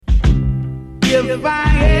If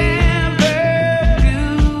I ever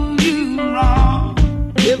do you wrong,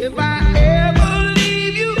 if I ever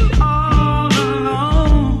leave you all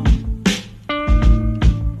alone,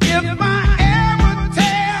 if I ever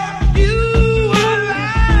tell you a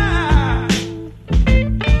lie,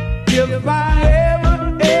 if I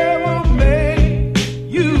ever make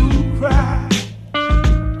you cry.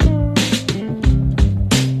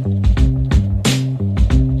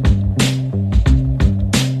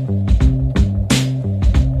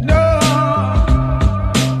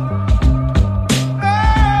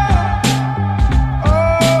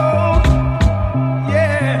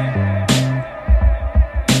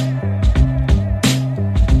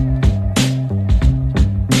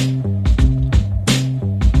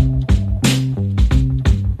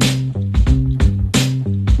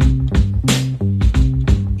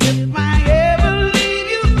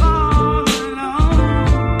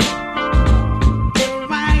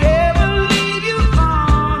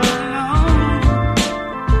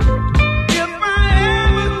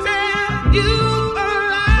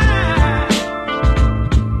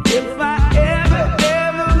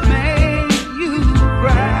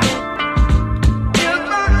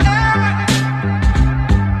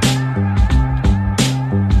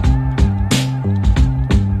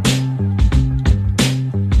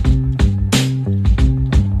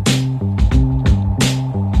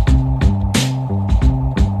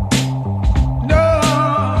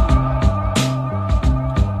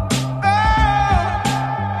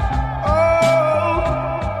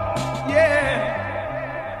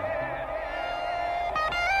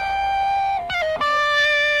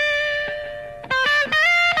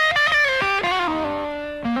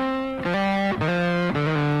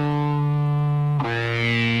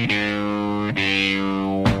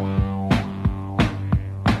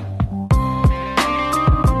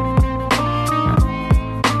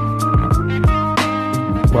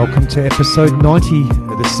 Welcome to episode 90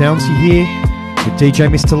 of The Sounds You Hear with DJ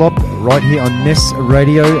Mr. Lop right here on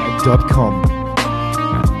NESradio.com.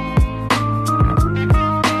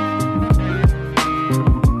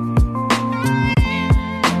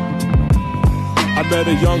 I met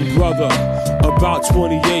a young brother, about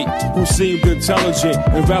 28, who seemed intelligent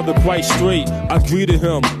and rather quite straight. I greeted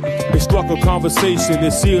him and struck a conversation to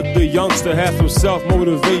see if the youngster had some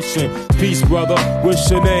self-motivation. Peace, brother, what's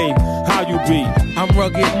your name? How you be? I'm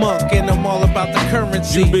Rugged Monk and I'm all about the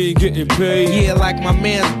currency. You mean getting paid? Yeah, like my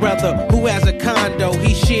man's brother who has a condo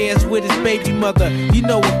he shares with his baby mother. You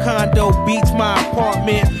know a condo beats my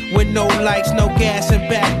apartment with no lights, no gas and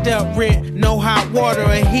backed up rent. No hot water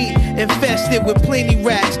or heat, infested with plenty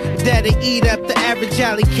rats that'll eat up the average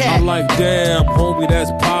alley cat. I'm like, damn, homie,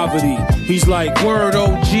 that's poverty. He's like, word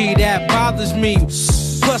OG, that bothers me.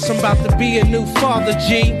 Plus I'm about to be a new father,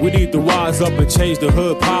 G. We need to wise up and change the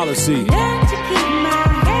hood policy.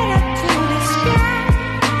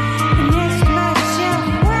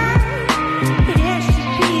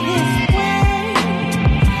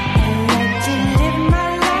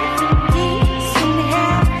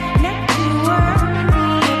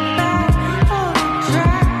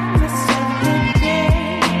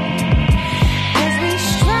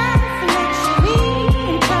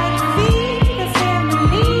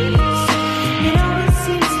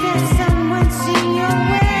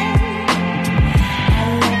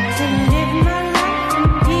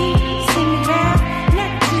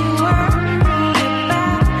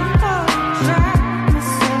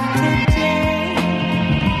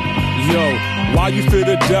 You fear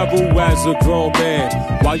the devil as a grown man,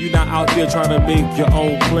 while you not out there trying to make your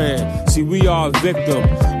own plan. See, we are a victim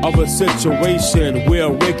of a situation where a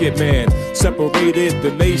wicked man separated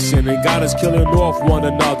the nation and got us killing off one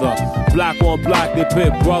another. Black on black, they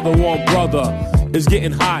pit brother on brother. It's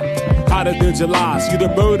getting hot, hotter than July. See, the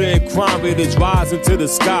murder and crime rate is rising to the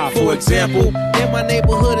sky. For example, in my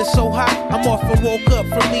neighborhood is so hot, I'm often woke up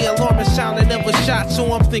from the alarming sound of a shot.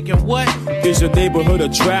 So I'm thinking, what? Is your neighborhood a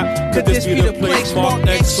trap? Could this be the place marked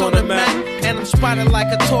X on the map? And I'm spotted like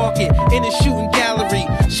a target in a shooting gallery.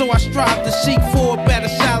 So I strive to seek for a better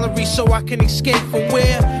salary, so I can escape from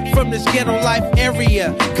where? From this ghetto life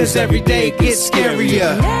area. Cause every day it gets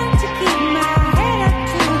scarier.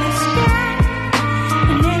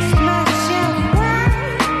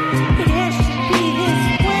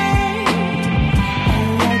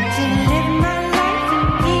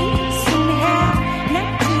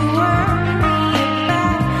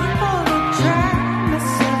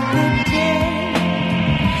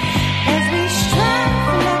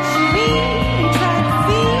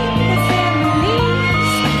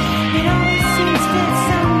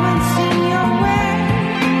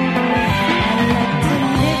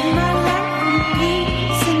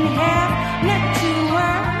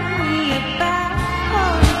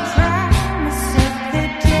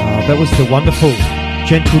 That was the wonderful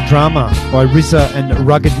Gentle Drama by RZA and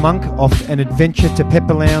Rugged Monk off An Adventure to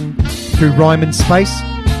Pepperland through Rhyme and Space.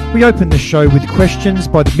 We opened the show with Questions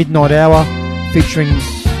by the Midnight Hour featuring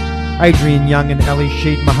Adrian Young and Ali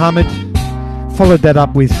Sheed Muhammad. Followed that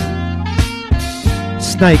up with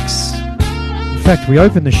Snakes. In fact, we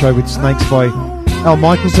opened the show with Snakes by Al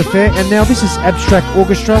Michaels Affair, and now this is Abstract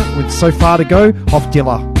Orchestra with So Far to Go off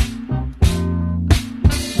Dilla.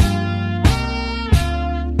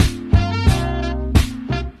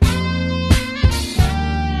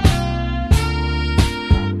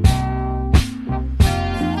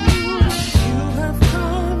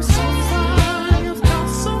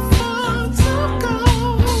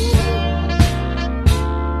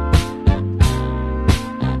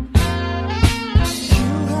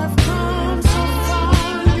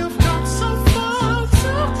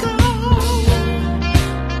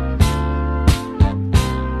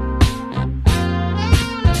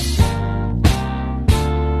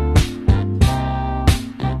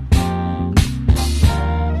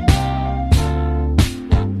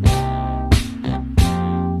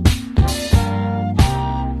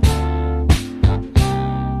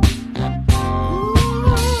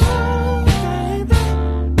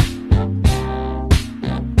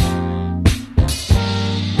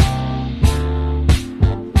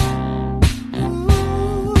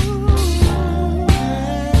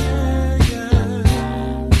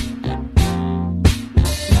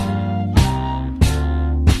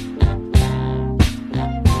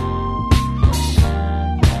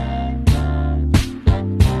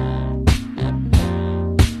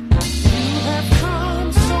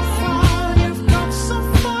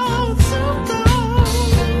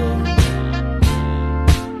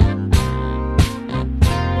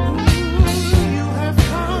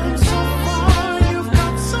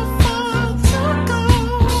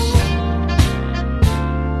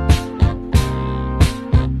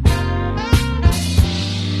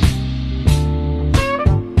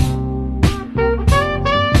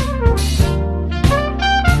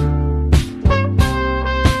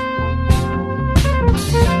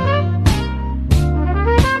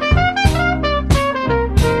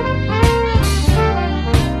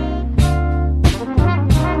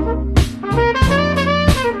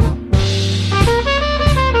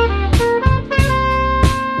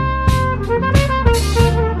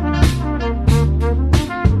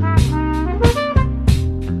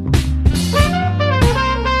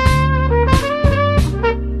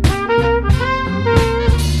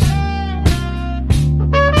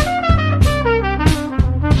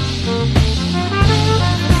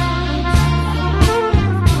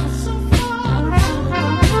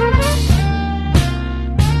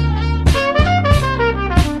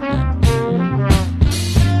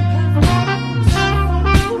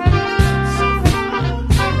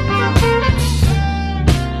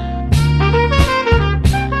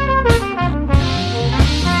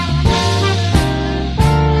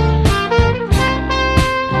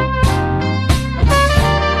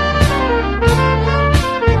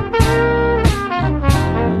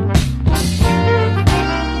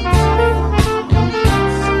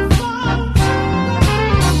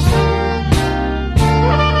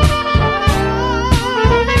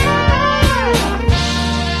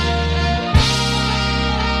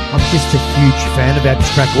 Just a huge fan of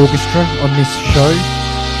Abstract Orchestra on this show,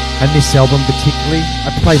 and this album particularly.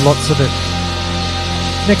 I play lots of it.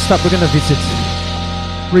 Next up, we're going to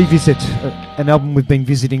revisit an album we've been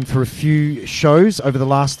visiting for a few shows over the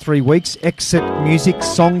last 3 weeks. Exit Music,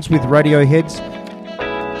 Songs with Radioheads,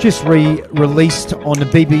 just re-released on the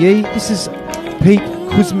BBE. This is Pete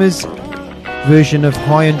Kuzma's version of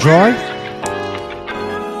High and Dry.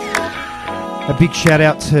 A big shout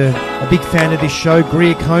out to a big fan of this show,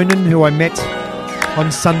 Greer Conan, who I met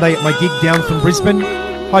on Sunday at my gig down from Brisbane.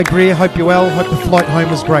 Hi Greer, hope you're well, hope the flight home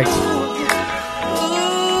was great.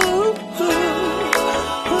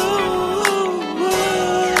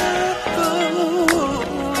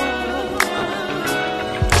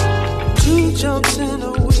 Two jumps in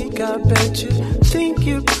a week, I bet you think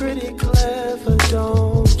you're pretty clever,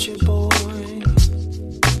 don't you, boy?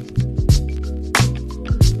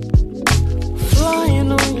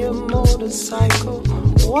 Flying on your motorcycle,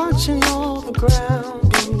 watching all the ground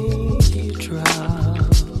beneath you drop.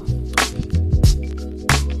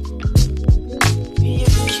 You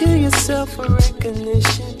kill yourself for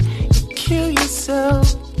recognition, you kill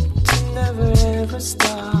yourself to never ever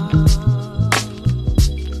stop.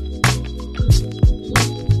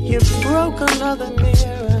 You broke another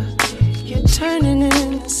mirror, you're turning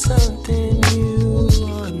into something you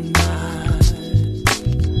are not.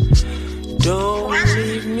 Don't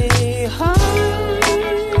leave me high.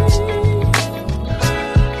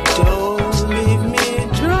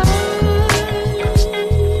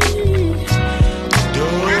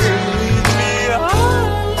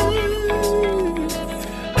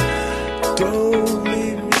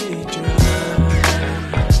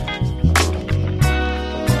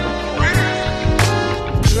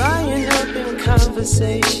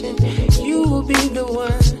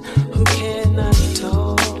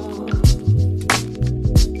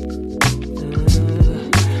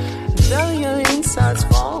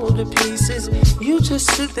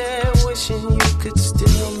 there wishing you could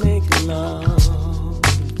still make love.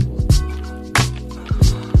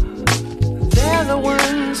 They're the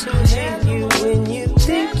ones who hate you when you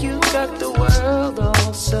think you got the world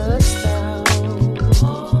all sussed out.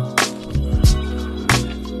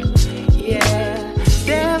 Yeah,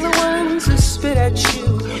 they're the ones who spit at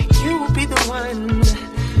you. You will be the one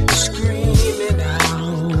screaming out.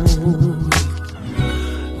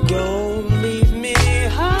 Don't leave me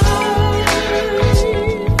high.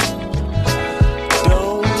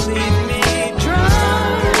 Don't leave me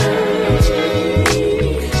dry.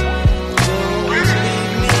 Don't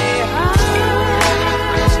leave me high.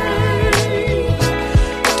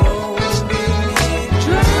 Don't leave me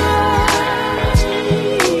dry.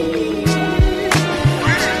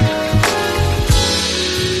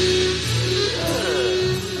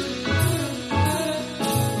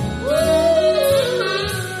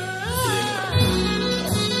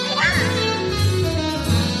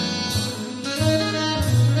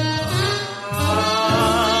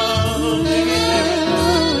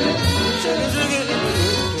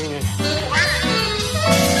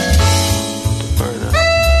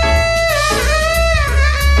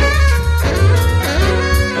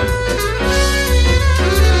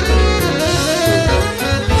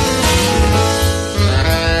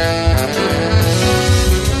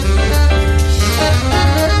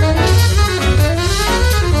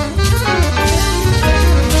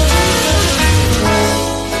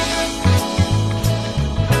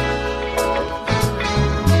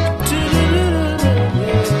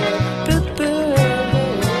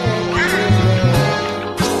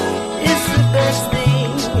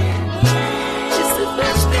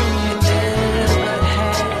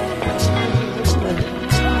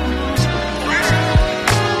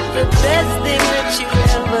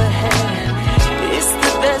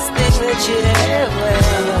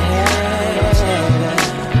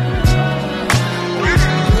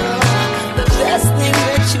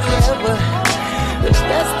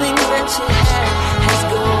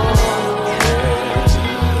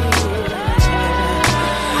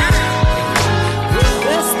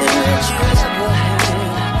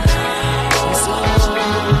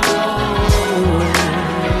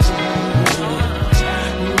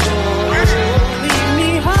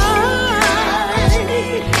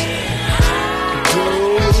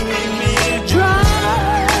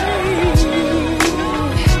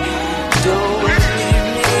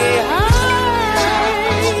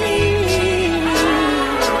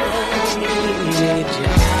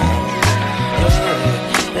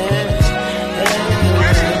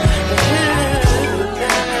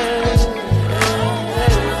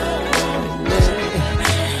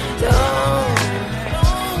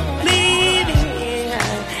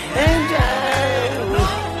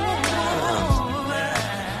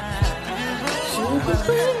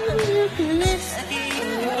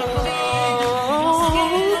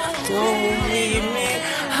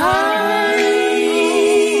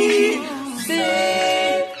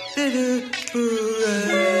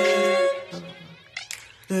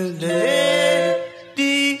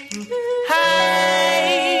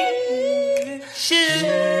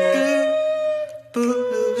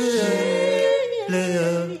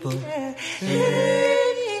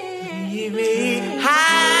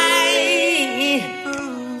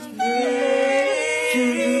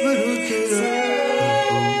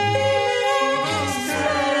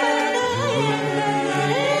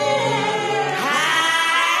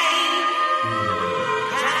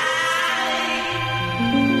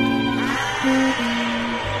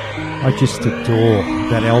 I just adore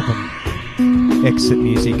that album, Exit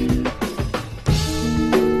Music.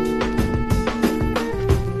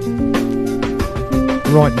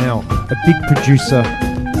 Right now, a big producer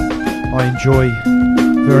I enjoy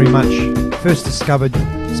very much. First discovered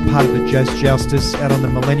as part of the Jazz Jousters out on the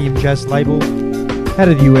Millennium Jazz label. Out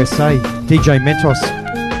of the USA, DJ Mentos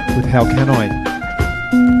with How Can I?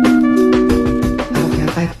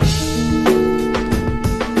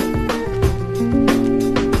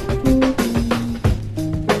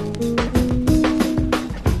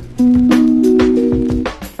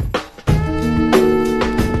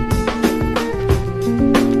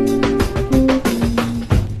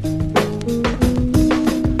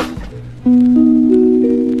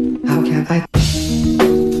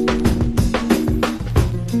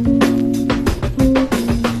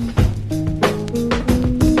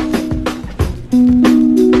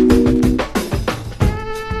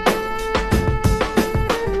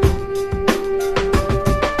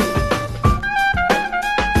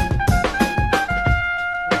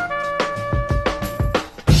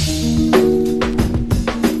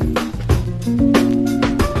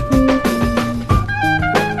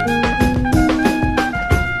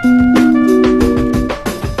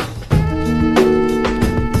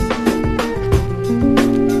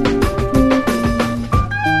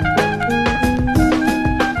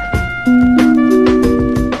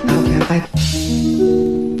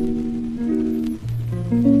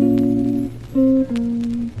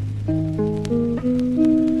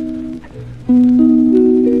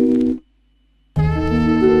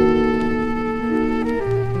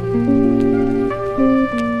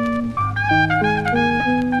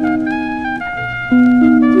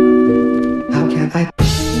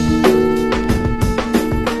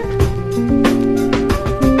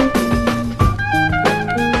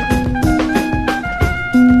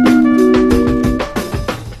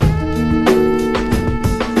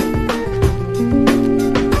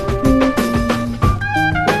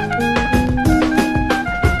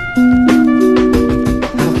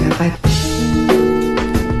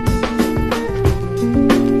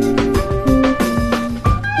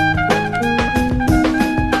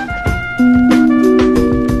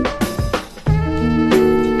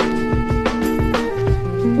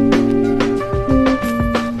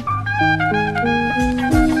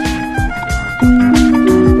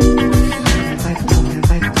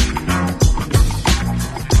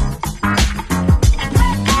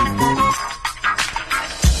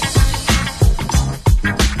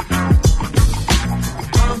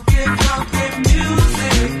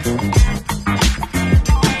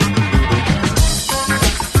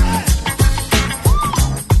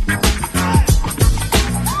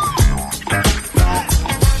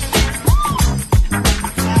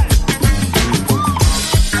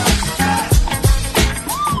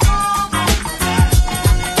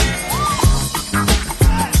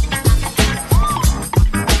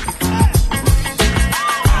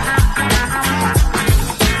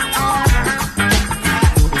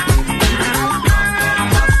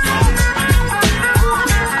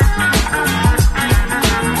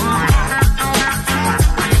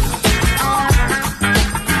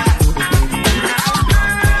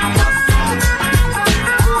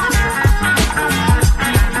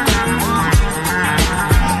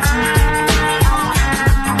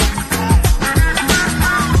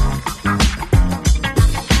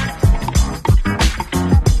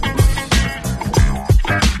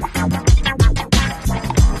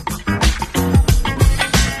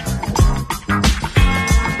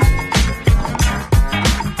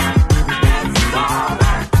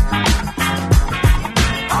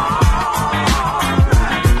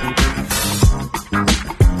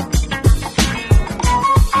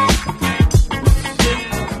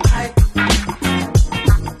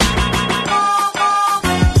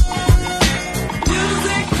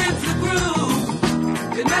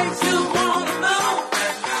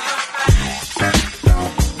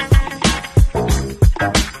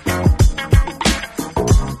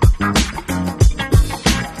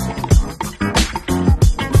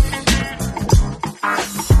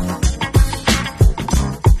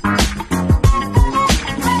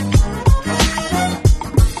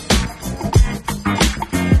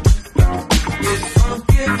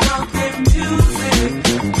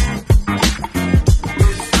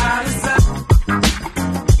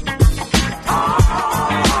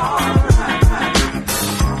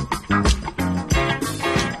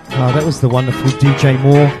 was the wonderful DJ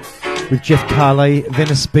Moore with Jeff Carley,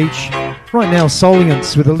 Venice Beach. Right now,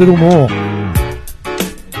 Soliance with A Little More.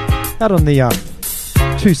 Out on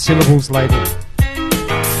the 2 Syllables label.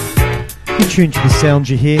 You're tuned to the sound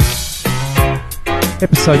you hear.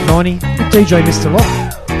 Episode 90 with DJ Mr.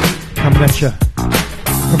 Locke. Coming at you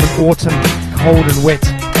from an autumn, cold and wet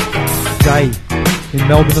day in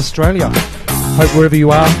Melbourne, Australia. Hope wherever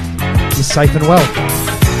you are, you're safe and well.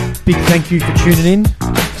 Big thank you for tuning in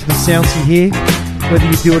to the sounds you hear, whether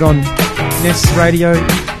you do it on Nest Radio,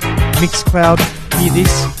 Mixcloud, Hear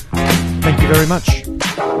This. Thank you very much.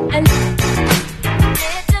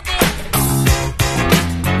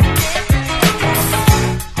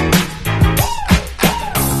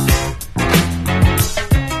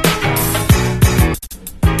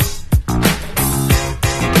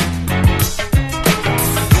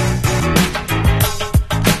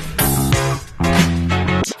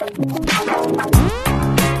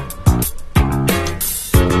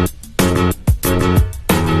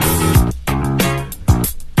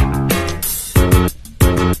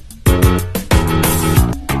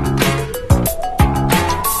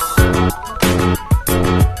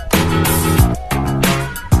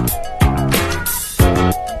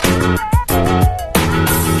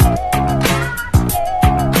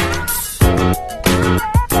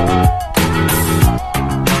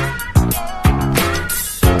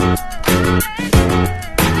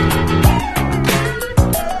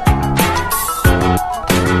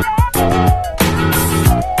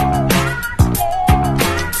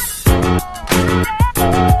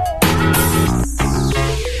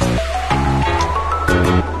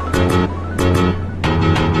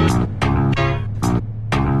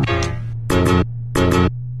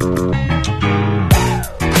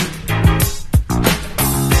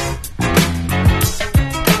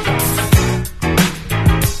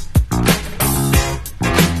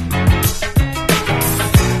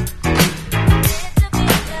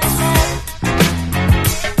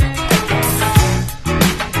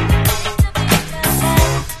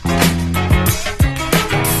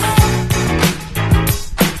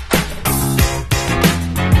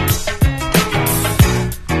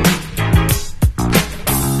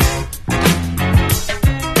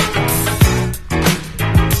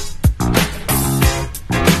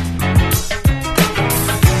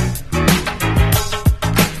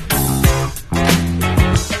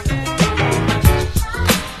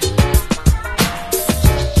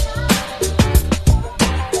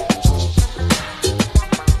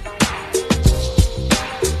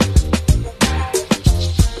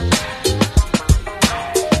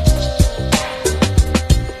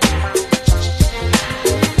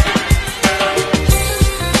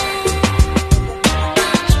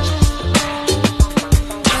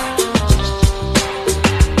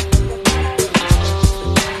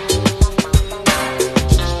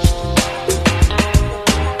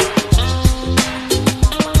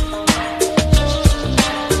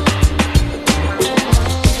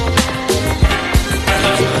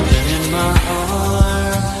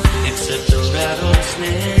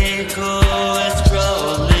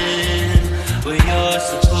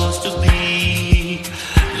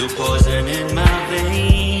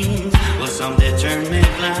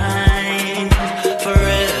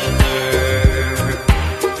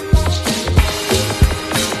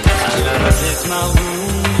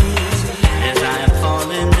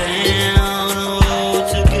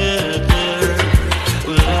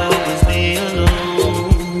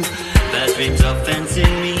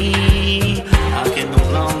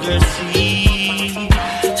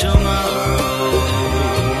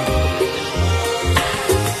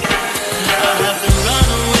 I have to run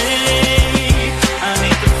away. I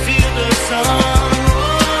need to feel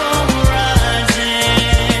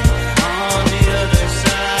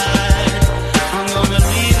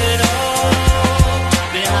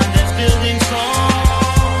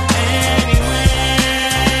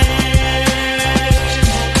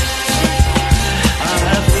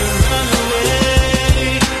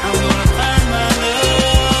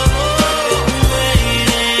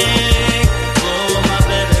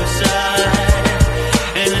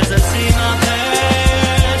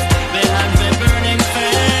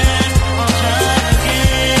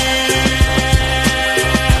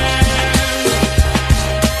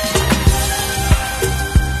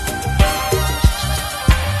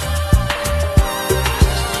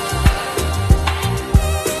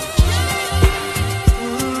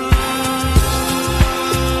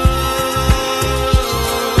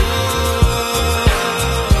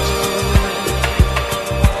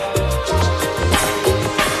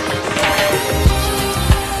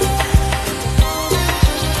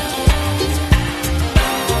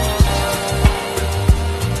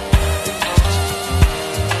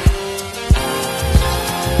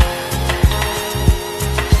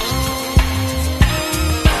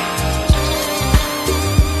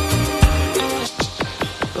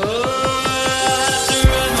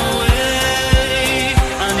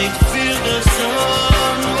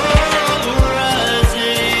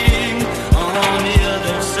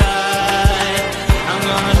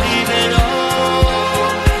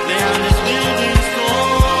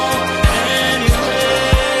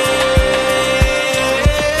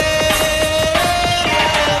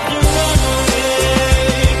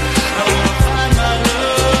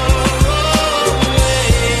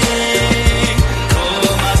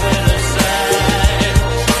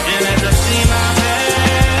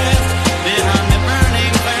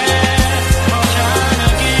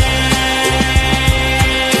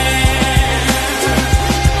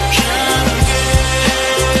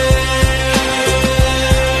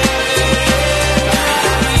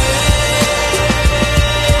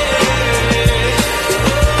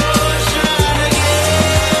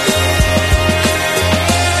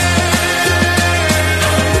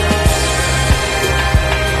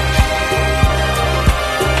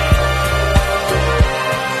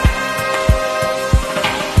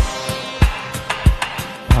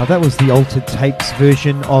That was the Altered Tapes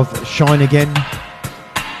version of Shine Again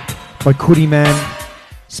by Koody Man.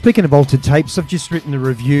 Speaking of Altered Tapes, I've just written a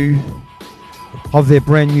review of their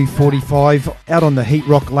brand new 45 out on the Heat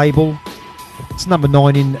Rock label. It's number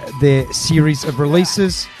 9 in their series of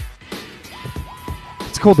releases.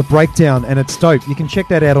 It's called The Breakdown and it's dope. You can check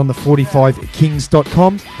that out on the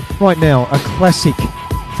 45kings.com. Right now, a classic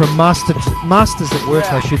from Masters at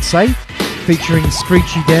Work, I should say, featuring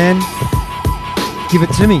Screechy Dan. Give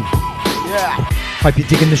it to me. Yeah. Hope you're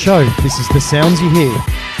digging the show. This is the sounds you hear.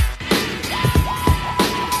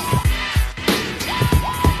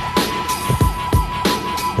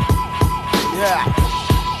 Yeah.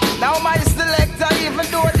 Now my selector, even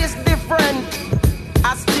though this different,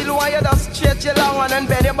 I still want you to stretch your long one and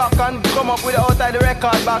bend your back and come up with outside the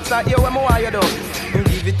record box and hear what I want you to.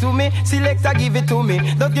 Give it to me, selector, give it to me.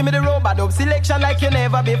 Don't give me the robot dub selection like you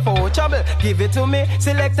never before. Trouble, give it to me,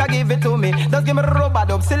 selector, give it to me. Don't give me the robot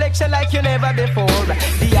dub selection like you never before.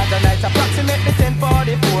 The other night, approximately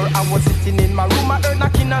 10:44, I was sitting in my room, I heard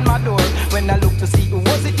knocking on my door. When I looked to see who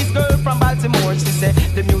was it, this girl from Baltimore. She said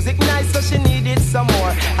the music nice, so she needed some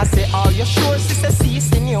more. I said, are you sure? She said, si,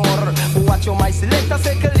 senor. Watch your my selector,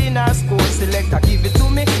 circle in our score. Selector, give it to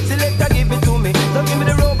me, selector, give it to me. Don't give me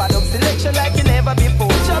the robot dub selection like you never before.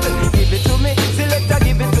 Trouble, give it to me, selector,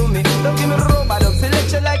 give it to me. Don't give me the robot dub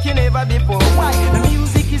selection like you never before. Why? The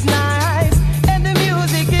music is nice and the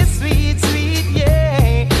music is sweet, sweet,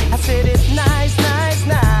 yeah. I said it's nice, nice,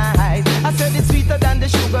 nice. I said it's sweeter than the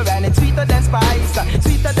sugar and it's sweeter than spice,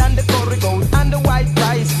 sweeter than the curry gold and the white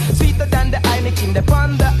rice, sweeter than the Heineken, the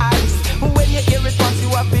on the ice. When you hear it once, you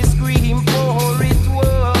have to scream for it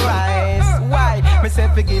twice. Why?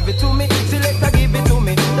 Myself, give it to me, selector, give it to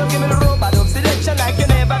me. Don't give me the robot dub selection like you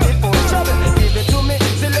never before. Trouble, give it to me,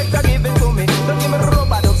 selector, give it to me. Don't give me the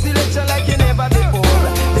robot dub selection like you never before.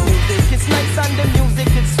 The music is nice and the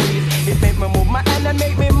music is sweet. It make me move my hand and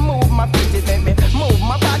make me move my feet. It make me move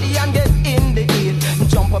my body and get in the heat.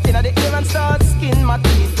 Jump up in the air and start skin my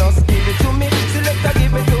teeth. Just give it to me, selector,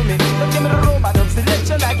 give it to me. Don't give me the robot dub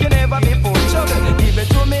selection like you never before. Trouble, give it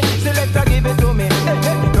to me, selector, give it to me. Hey,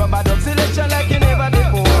 hey, robot dub selection like you never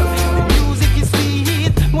before. The music is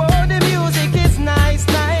sweet, whoa, the music is nice,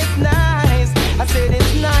 nice, nice. I said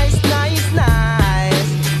it's nice, nice,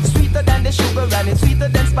 nice. Sweeter than the sugar and it's sweeter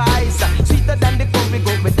than spice, sweeter than the curry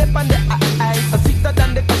goat with dip on the ice, sweeter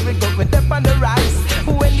than the curry goat with dip on the rice.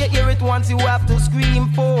 When you hear it once, you have to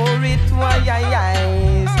scream for it twice.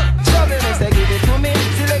 Trouble, me say give it to me,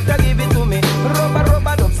 selector, give it to me.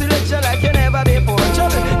 Robot dub selection like you never before.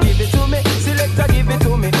 Trouble, give it to me, selector, give it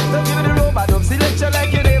to me. Don't give me the robot dub selection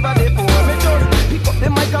like you never before. Me just pick up the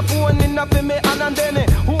microphone in up in me and then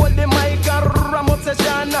hold the mic and ram up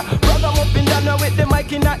session. Rock 'em up in down with the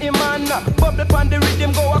mic in a him hand. Bubble on the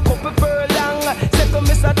rhythm, go a couple furlong. Say to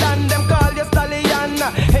Mr. Dan, them call you stallion.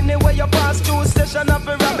 Anyway you pass through session up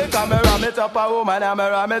a ram it, come ram it up a woman, I'm a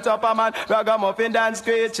ram it up a man. Ragamuffin dance,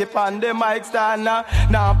 screech chip on the mic stand.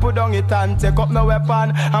 Now put down it and take up my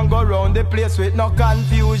weapon and go round the place with no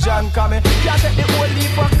confusion. Come in, can't take the whole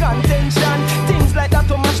leap of contention. Things like that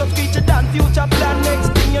to mash up creature than future plan. Next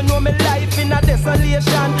thing you know, me life in a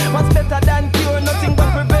desolation. What's better than cure? Nothing but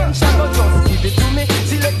prevention. But just give it to me,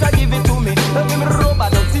 selector, give it to me. Don't give me the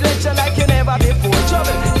robot dub selection like you never before.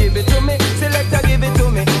 Trouble, give it to me, selector, give it to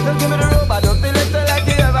me. Don't give me the robot dub selection like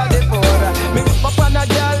you never before. Me up on a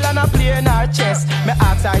girl and I play in her chest. Me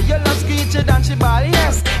ask her, you love screechy and she ball,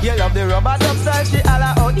 yes. You love the rubber dub style, she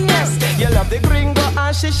holla out, yes. You love the gringo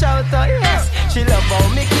and she shout out, yes. She love how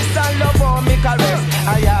me kiss and love how me caress.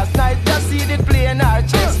 And last night just see it play in her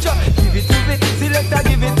chest. Give it to me, selector,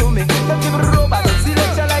 give it to me. Don't give me the robot dub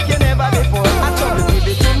selection like you never before. I trouble, give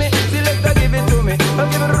it to me, selector, give it to me. Don't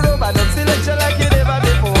give me the robot dub selection like you never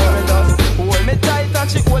before. Just hold me tight and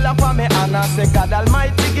she hold up on me and I say, God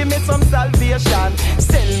Almighty, give me some salvation.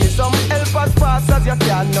 Send me some help as fast as you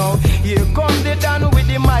can now. Here come the Dan with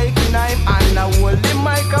the mic in him and I hold the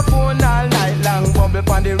microphone all night long.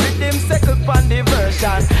 Bubble on the rhythm, circle on the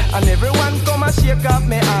version. And everyone come and shake up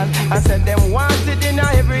me hand and said them want it in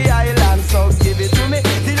every island. So give it to me,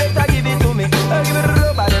 selector, give it to me. Oh, give me the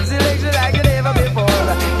robot dub selection like you never before.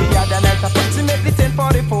 The other night approximately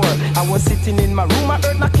 10:44, I was sitting in my room, I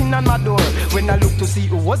heard knocking on my door. When I looked to see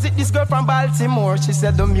who was it, this girl from Baltimore. She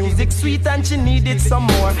said the music sweet and she needed some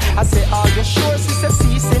more. I said, are you sure? She said,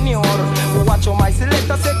 si, senor. Watch how my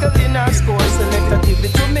selector circle in her score. Selector, give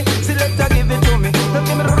it to me, selector, give it to me. Don't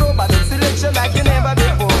give me the robot dub selection like you never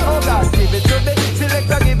before. Oh God, give it to me,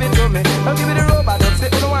 selector, give it to me. Don't give me the robot dub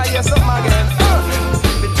selection, you know why I hear something again.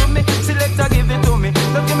 Give it to me, selector, give it to me.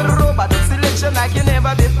 Don't give me the robot dub selection like you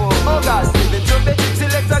never before. Oh God, give it to me,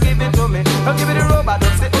 selector, give it to me. Don't give me the robot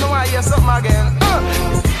dub selection.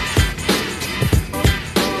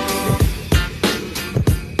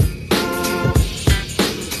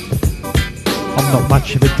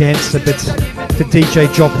 much of a dancer, but the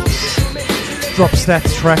DJ drops that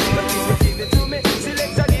track,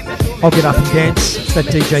 I'll get up and dance. That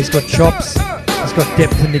DJ's got chops, he's got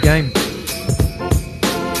depth in the game.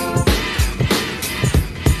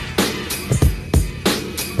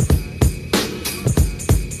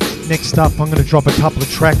 Next up, I'm going to drop a couple of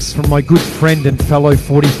tracks from my good friend and fellow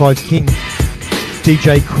 45 King,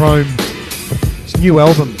 DJ Chrome. His new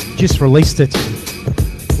album, just released it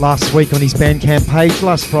last week on his Bandcamp page,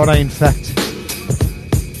 last Friday in fact.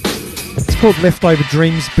 It's called Leftover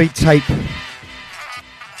Dreams, Beat Tape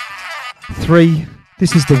 3.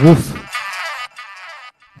 This is The Wolf,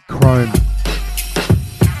 Chrome.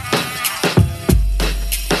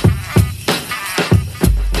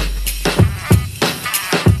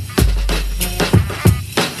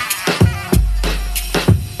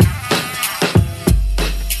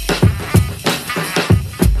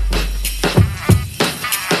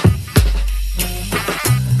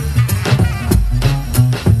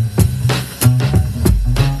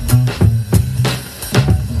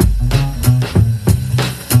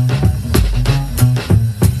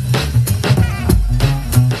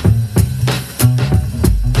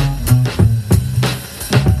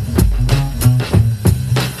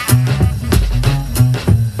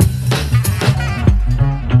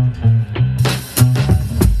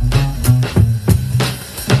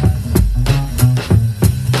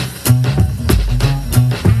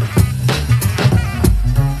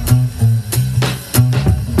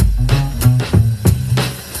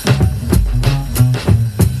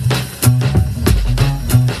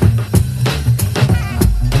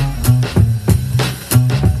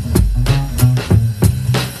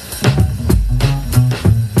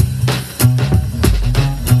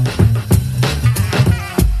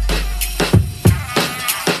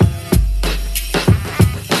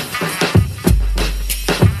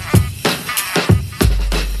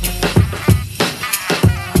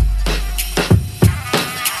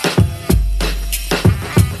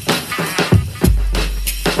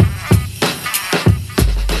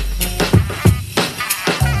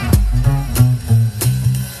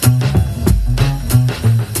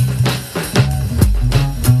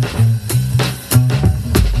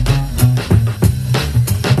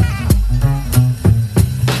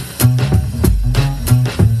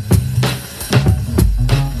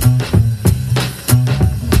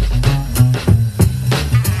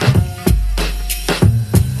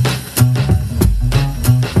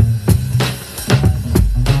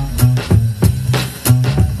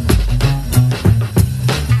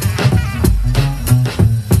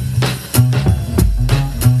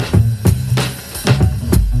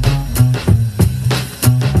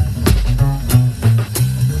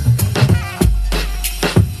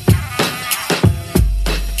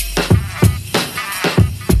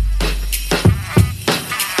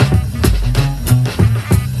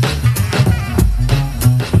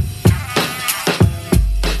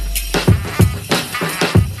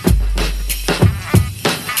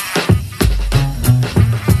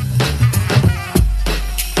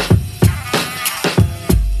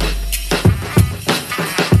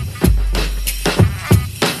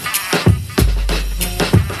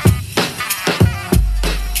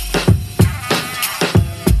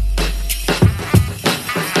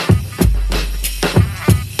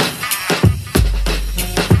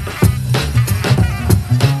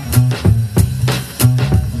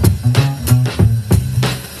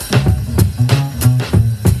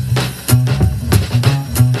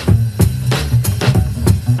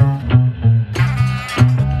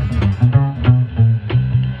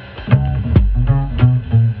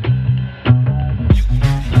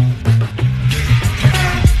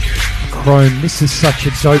 Chrome. This is such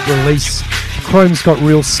a dope release. Chrome's got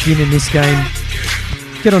real skin in this game.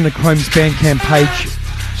 Get on the Chrome's Bandcamp page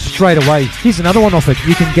straight away. Here's another one off it.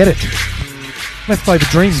 You can get it. Leftover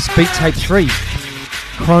Dreams, Beat Tape 3.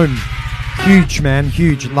 Chrome. Huge, man.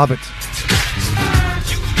 Huge. Love it.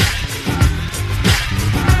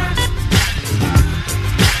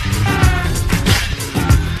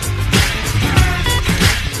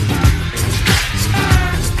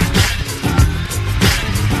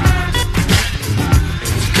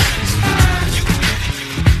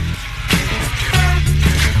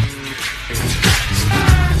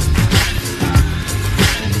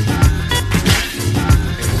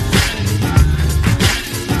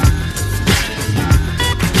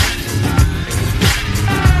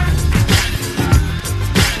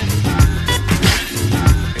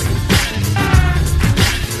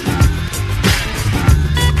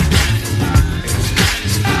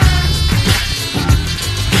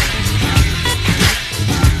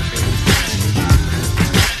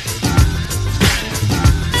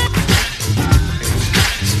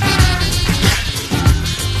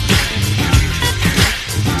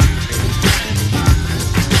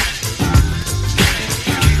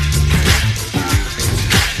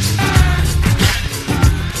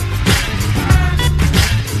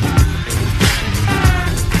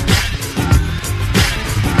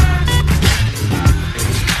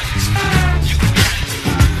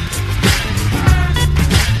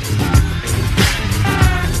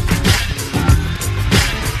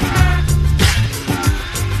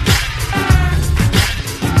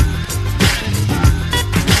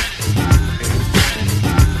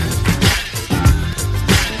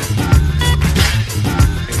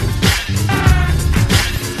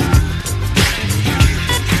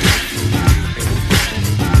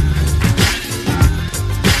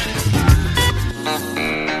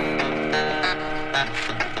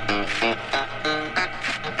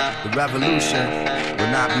 revolution will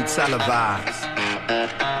not be televised.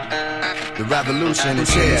 The revolution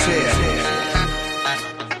is here.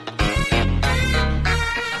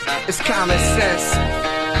 It's common sense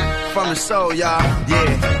from the soul, y'all.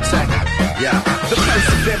 Yeah, check it. Yeah. The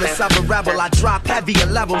perseverance of a rebel, I drop heavier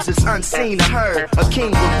levels, it's unseen or heard. A king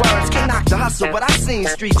with words, can't knock the hustle, but I've seen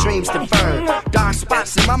street dreams deferred. Dark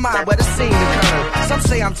spots in my mind where the scene occurred. Some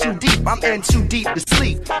say I'm too deep, I'm in too deep to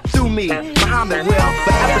sleep. Through me, Muhammad will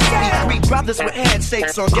forever speak. Greek brothers with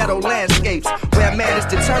handshakes on ghetto landscapes, where a man is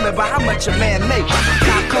determined by how much a man makes.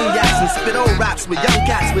 Cop cognacs and spit old raps with young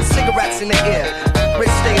cats with cigarettes in their ear.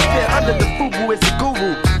 Rich stay appear under the fubu is the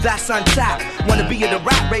guru, that's untapped. Wanna be in the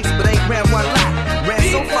rap race, but ain't ran one lap. Ran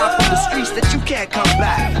so far from the streets that you can't come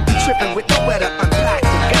back. You tripping with nowhere to unpack,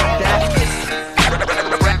 forgot that.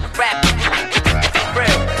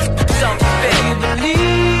 You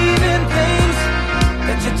believe in things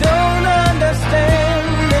that you don't understand,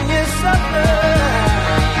 and you suffer.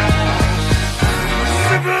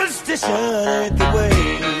 Superstition ain't the way.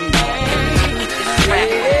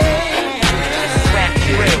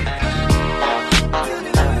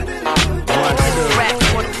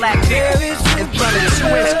 In front of the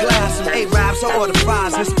 2-inch glass and A-Raps, I order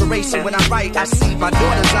fries. Inspiration when I write, I see my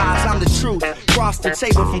daughter's eyes. I'm the truth. Cross the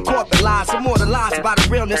table from corporate lies, immortalized by the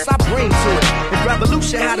realness I bring to it. If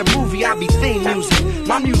Revolution had a movie, I'd be theme music.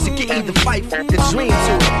 My music can either fight for the dream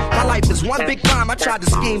to it. My life is one big crime, I tried to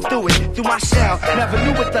scheme through it. Through my shell, never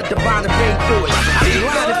knew what the divine to bring through it. I'd be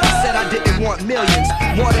lying if I said I didn't want millions.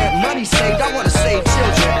 More than money saved, I want to save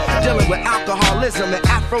children. Dealing with alcoholism and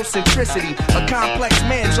Afrocentricity. A complex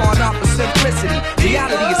man drawn off of simplicity.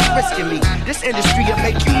 Reality is frisking me. This industry will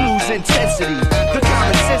make you lose intensity. The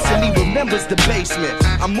common sense in me remembers the basement.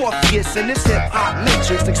 I'm Morpheus in this hip-hop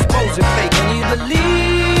matrix, exposing fake. When you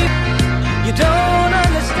believe you don't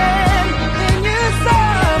understand, then you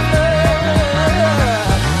suffer.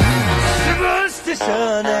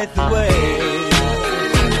 Superstition ain't the way.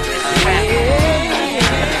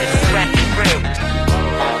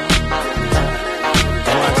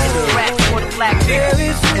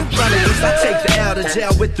 In front of this, I take the L to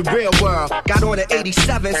jail with the real world. Got on an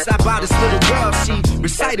 87, sat by this little girl. She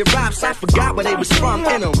recited raps, I forgot where they was from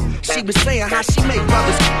in them. She was saying how she make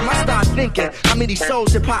brothers. I start thinking, how many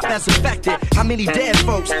souls hip-hop has affected? How many dead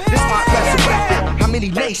folks this art resurrected? How many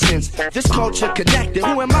nations this culture connected?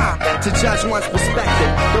 Who am I to judge one's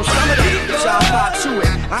perspective? Though some of them y'all buy to it,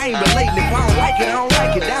 I ain't relating. If I don't like it, I don't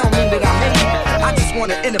like it. That don't mean that I hate it. I just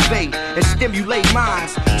wanna innovate and stimulate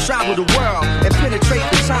minds. Travel the world and penetrate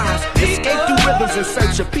the times. Escape through rhythms in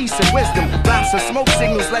search of peace and wisdom. Blasts and smoke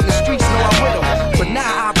signals letting the streets know I'm with them. But now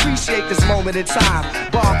I appreciate this moment in time.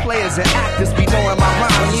 Ball players and actors be knowing my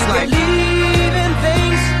rhymes. When you believe in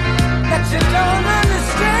things that you don't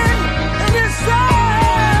understand, and you suffer.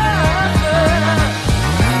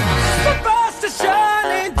 Superstition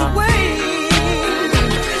ain't the way.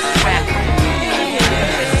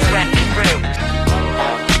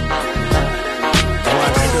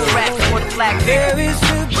 There is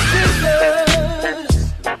superstitions,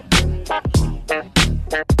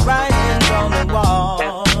 writings on the wall.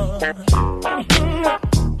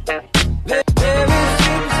 There is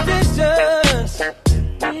superstitions,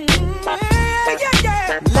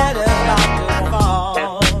 letters about to fall.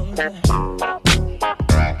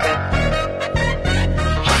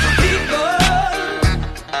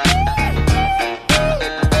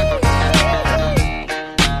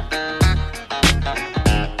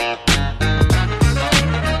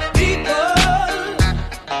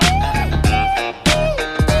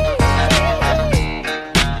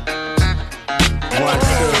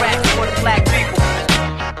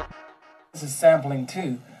 Sampling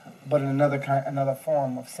too, but in another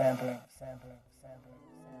form of sampling.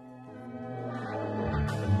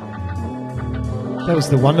 That was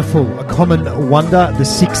the wonderful A Common Wonder, the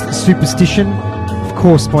Sixth Superstition, of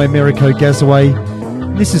course by Americo Gazaway.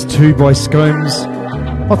 This is Two by Scomes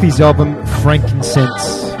off his album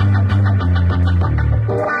Frankincense.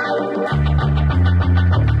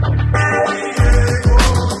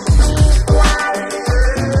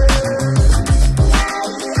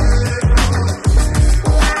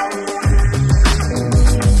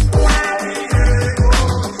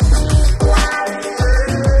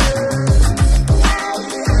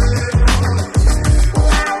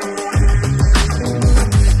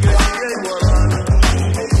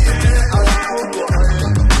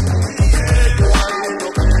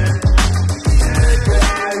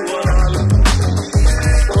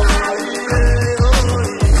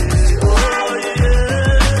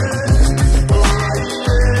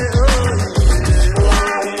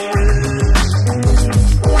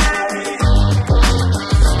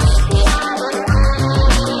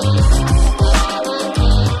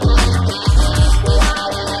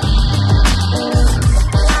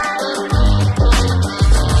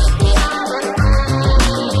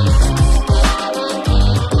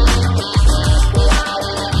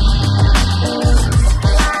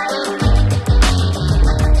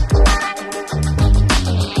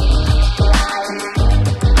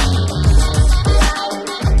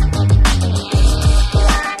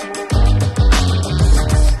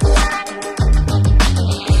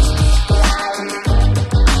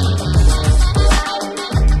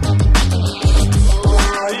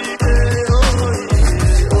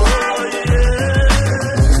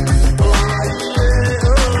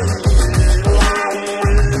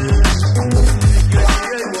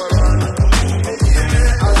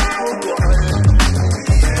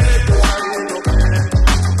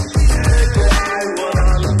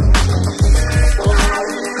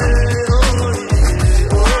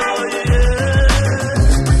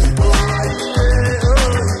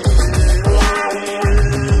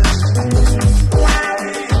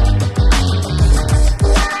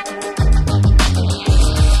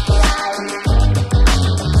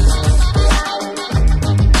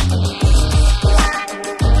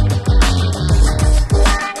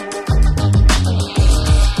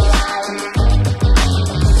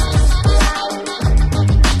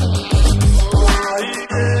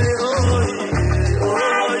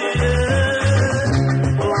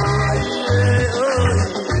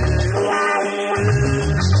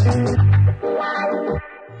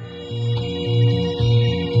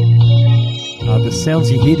 The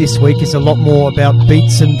sounds you hear this week is a lot more about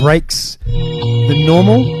beats and breaks than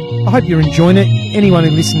normal. I hope you're enjoying it. Anyone who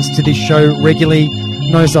listens to this show regularly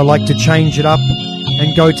knows I like to change it up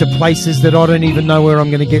and go to places that I don't even know where I'm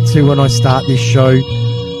going to get to when I start this show.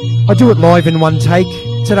 I do it live in one take.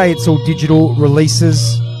 Today it's all digital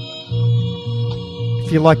releases.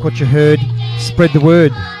 If you like what you heard, spread the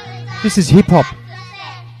word. This is Hip Hop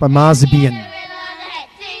by Marzibian.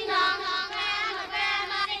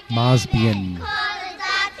 Marzibian.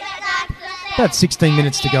 About 16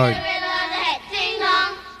 minutes to go.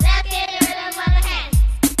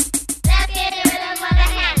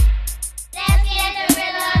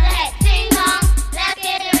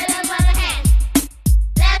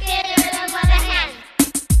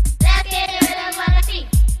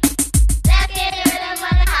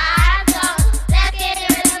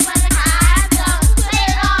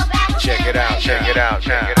 Check it out.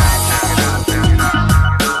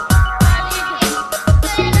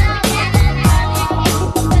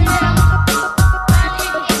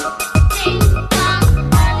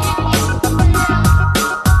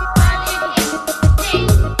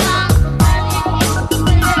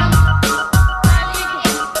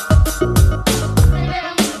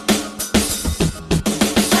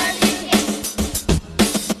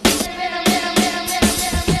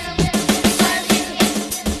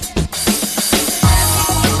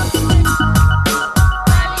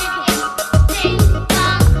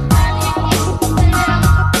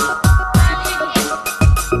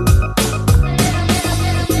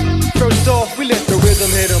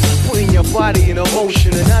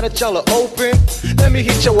 Y'all are open. Let me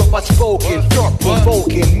hit you with my spoken, thought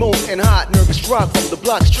provoking, molten hot, nervous rock from the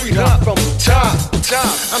block, street hop from top.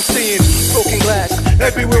 I'm seeing broken glass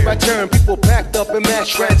everywhere I turn. People packed up in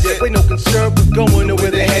mass transit, with no concern with going to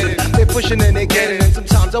where they're headed. They're pushing and they're getting, and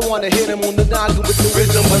sometimes I wanna hit them on the noggin with the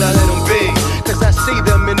rhythm, but I let them be, cause I see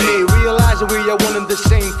them in me, realizing we are one and the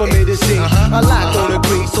same for me to see. A lot don't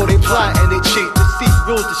agree, so they plot and they cheat. The seat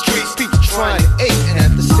rules the street, speech trying to ache, and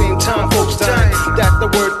at the same time, folks dying. That the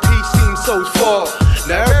word peace seems so far.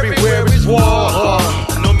 Now everywhere is war.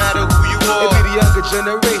 No matter who you are, it be the younger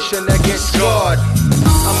generation that gets scarred.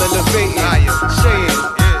 I'm elevating, saying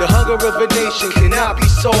the hunger of a nation cannot be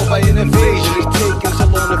solved by an invasion. It's taken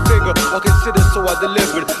so long to figure or consider, so I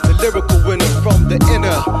delivered the lyrical winner from the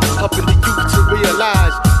inner, helping the youth to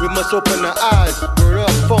realize we must open our eyes. We're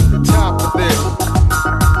up from the top of this.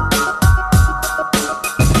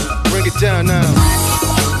 Bring it down now.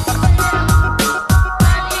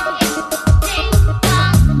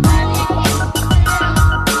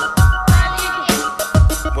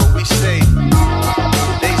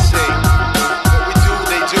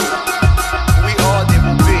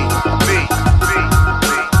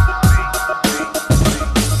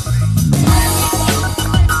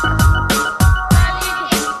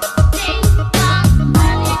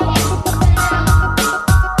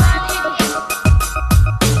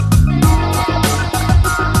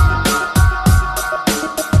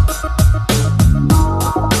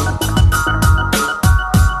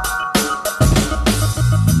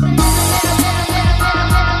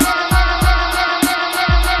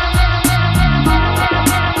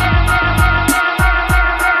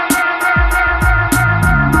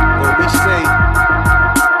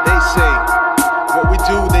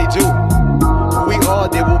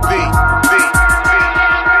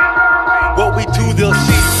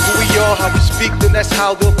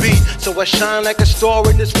 So I shine like a star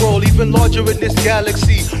in this world, even larger in this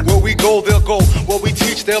galaxy. Where we go, they'll go. What we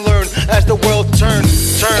teach, they'll learn. As the world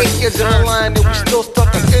turns. 8 years in the line and we still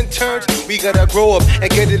stuck as interns. We gotta grow up and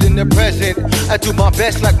get it in the present. I do my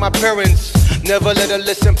best like my parents. Never let a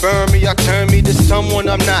lesson burn me or turn me to someone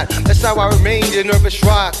I'm not. That's how I remained in nervous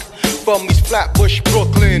rock. From East Flatbush,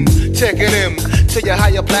 Brooklyn, taking him to your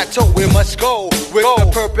higher plateau. We must go with a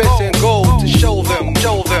purpose and goal to show them.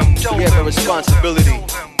 We have a responsibility.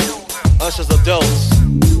 Us as adults,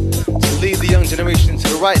 to lead the young generation to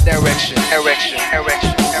the right direction.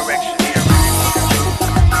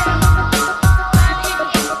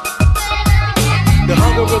 The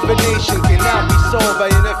hunger of a nation cannot be solved by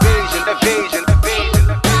an evasion.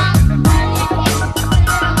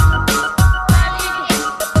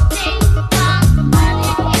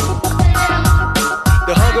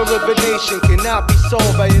 The hunger of a nation cannot be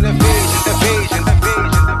solved by an evasion.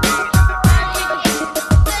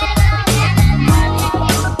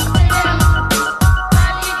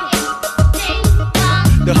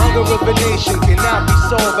 The hunger of a nation cannot be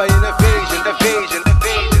solved by an evasion.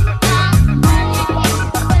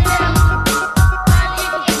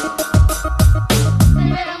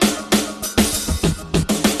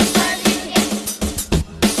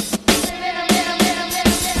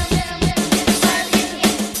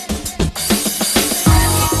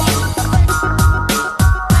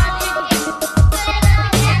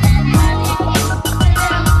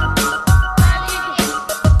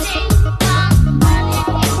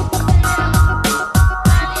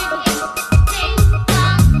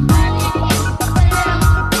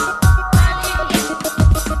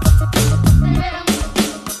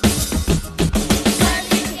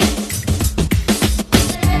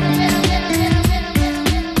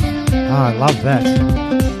 love that.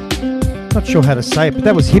 Not sure how to say it, but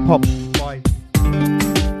that was Hip Hop by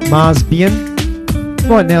Mars Bien.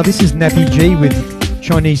 Right now, this is Nappy G with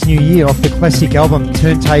Chinese New Year off the classic album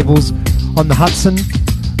Turntables on the Hudson,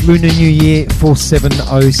 Lunar New Year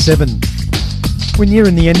 4707. We're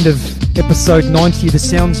nearing the end of episode 90 of The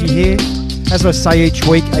Sounds You Hear. As I say each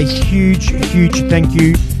week, a huge thank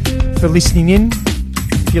you for listening in.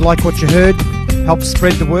 If you like what you heard, help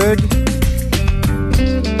spread the word.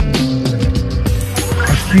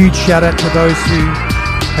 A huge shout out to those who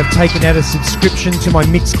have taken out a subscription to my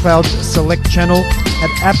Mixcloud Select channel.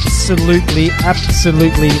 It absolutely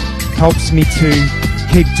helps me to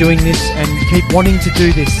keep doing this and keep wanting to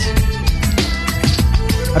do this.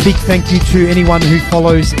 A big thank you to anyone who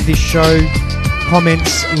follows this show,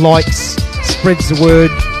 comments, likes, spreads the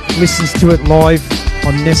word, listens to it live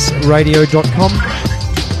on NESradio.com.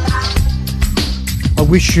 I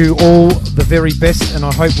wish you all the very best, and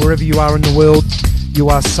I hope wherever you are in the world, you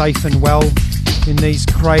are safe and well in these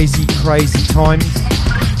crazy times.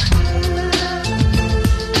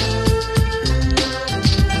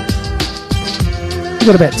 We've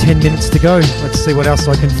got about 10 minutes to go. Let's see what else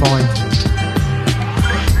I can find.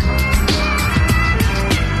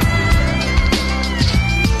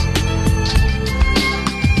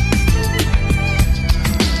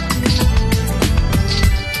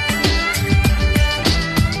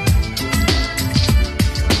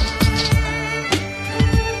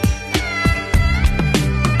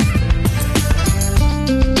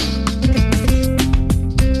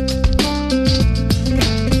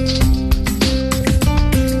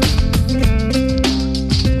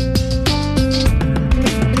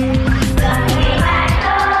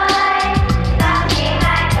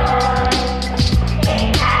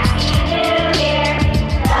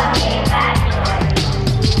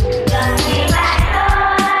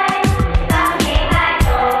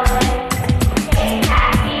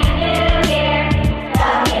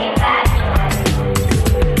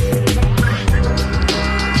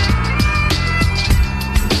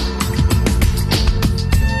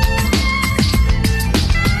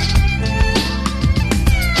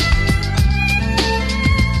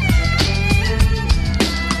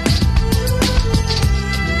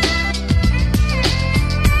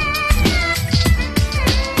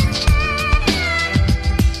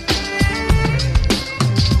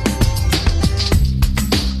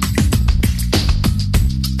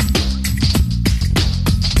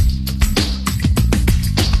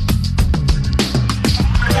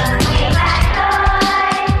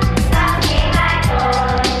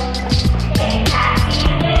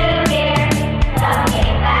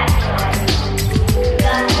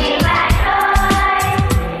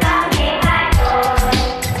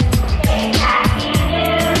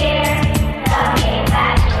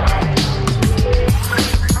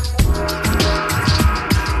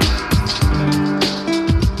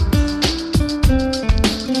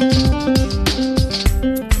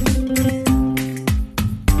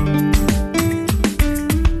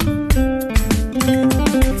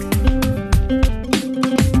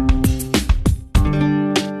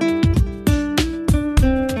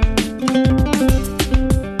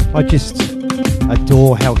 I just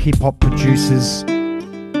adore how hip-hop producers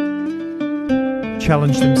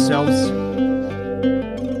challenge themselves.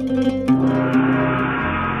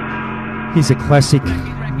 Here's a classic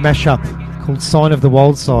mashup called Sign of the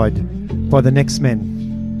Wild Side by the Next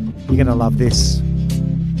Men. You're going to love this.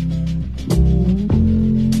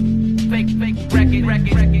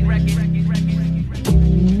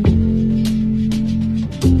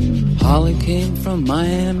 Holly came from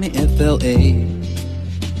Miami, FLA.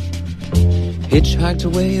 Hitchhiked her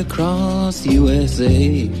way across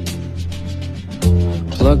USA.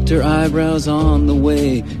 Plucked her eyebrows on the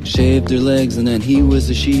way. Shaved her legs and then he was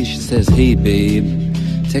a she. She says, hey babe,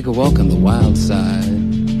 take a walk on the wild side.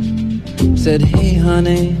 Said, hey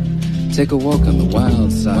honey, take a walk on the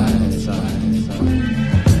wild side.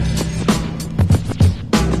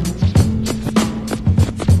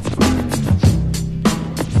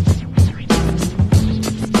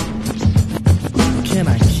 Can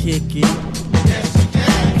I kick it? Yes, you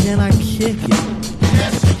can. Can I kick it?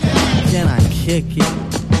 Yes, you can. Can I kick it?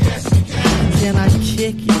 Yes, you can. Can I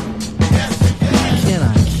kick it? Yes, you can. Can I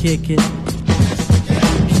kick it?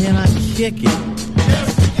 Can I kick it?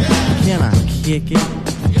 Yes, you can. Can I kick it?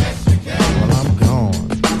 Yes, you can. Well, I'm gone.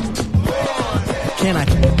 Can I?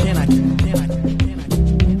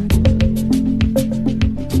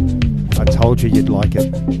 I told you you'd like it.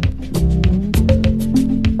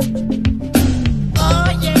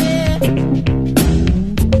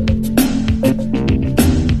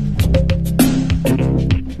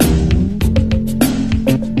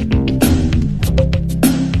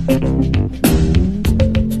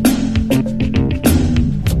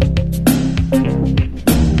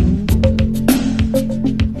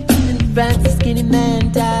 France, a skinny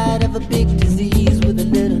man died of a big disease with a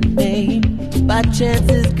little name. By chance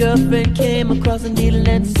his girlfriend came across a needle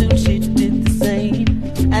and soon she did the same.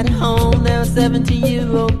 At home there were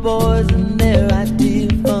 17-year-old boys and their idea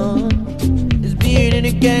of fun is being in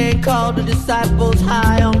a gang called the Disciples,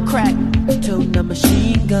 high on crack, toting a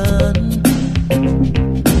machine gun.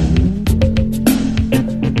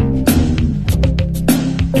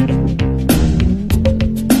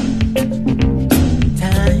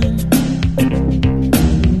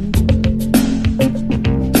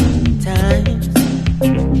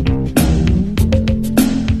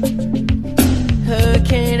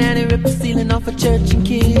 Off a church and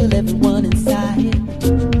kill everyone inside. You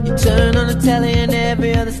turn on the telly and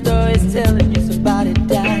every other story is telling you somebody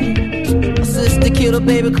died. My sister killed her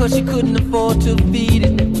baby cause she couldn't afford to feed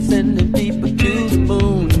it and was sending people to the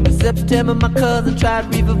moon. In September my cousin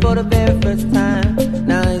tried reefer for the very first time.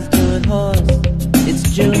 Now he's doing horse. It's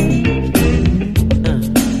June.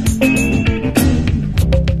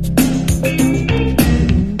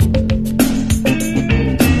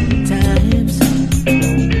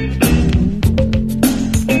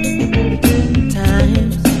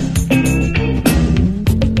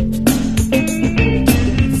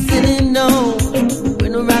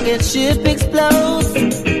 Ship explodes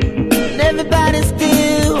and everybody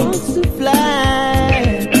still wants to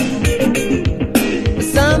fly.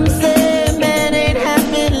 Some say man ain't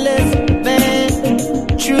happy unless man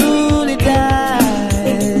truly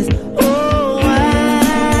dies. Oh,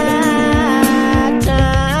 why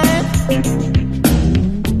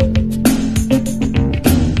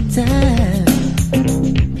time.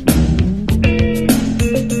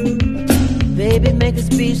 Baby, make a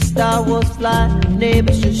speech, Star Wars fly.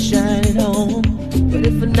 Neighbors just shining home. But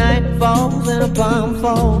if a night falls and a bomb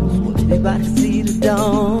falls, will everybody see the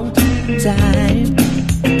dawn? Time.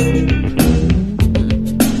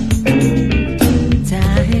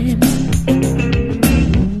 Time.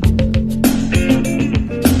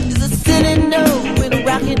 There's a city note when a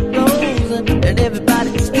rocket rolls and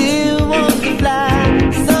everybody still wants to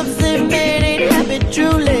fly. Some say man ain't happy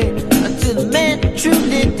truly until the man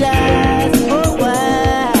truly dies. Oh, why?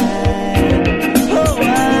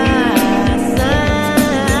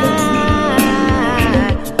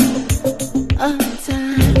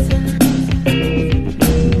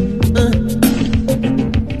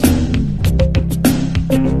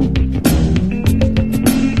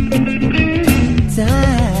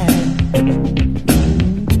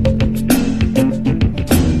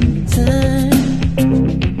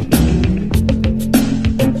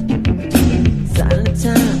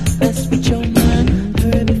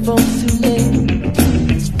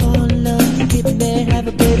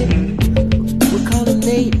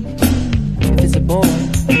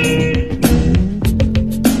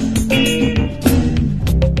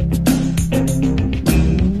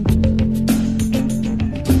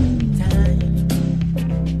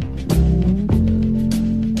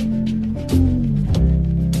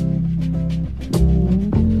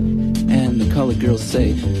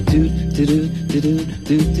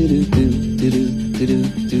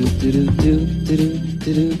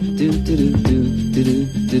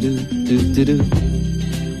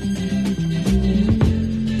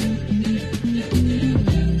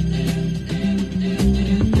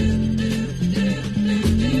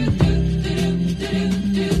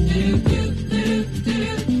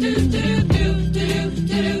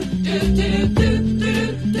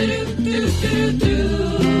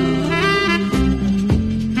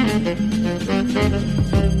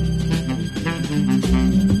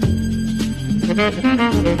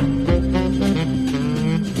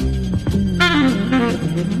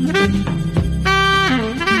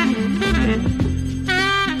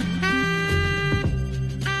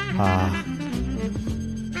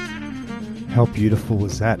 How beautiful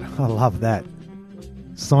was that? I love that.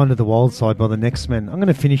 Sign of the Wild Side by the Next Men. I'm going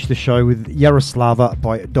to finish the show with Yaroslava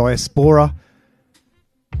by Diaspora.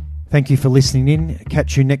 Thank you for listening in.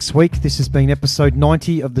 Catch you next week. This has been episode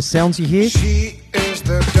 90 of The Sounds You Hear. She is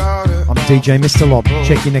the daughter. I'm DJ Mr. Lob.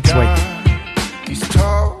 Check you next week. He's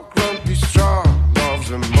tall, grumpy, strong, loves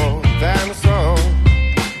him more than a song.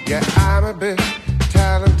 Yeah, I'm a bit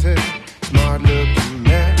talented, smart looking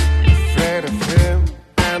man, afraid of him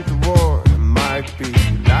and the war I might be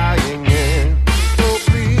lying in. So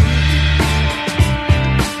please,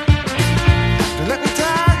 don't let me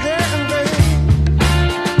die here and there.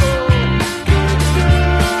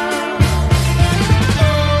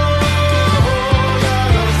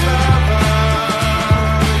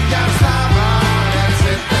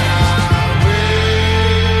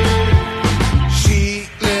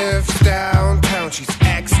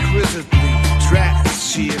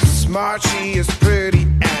 smart, she is pretty,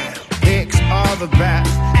 and picks all the best,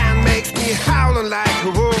 and makes me howling like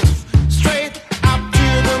a wolf.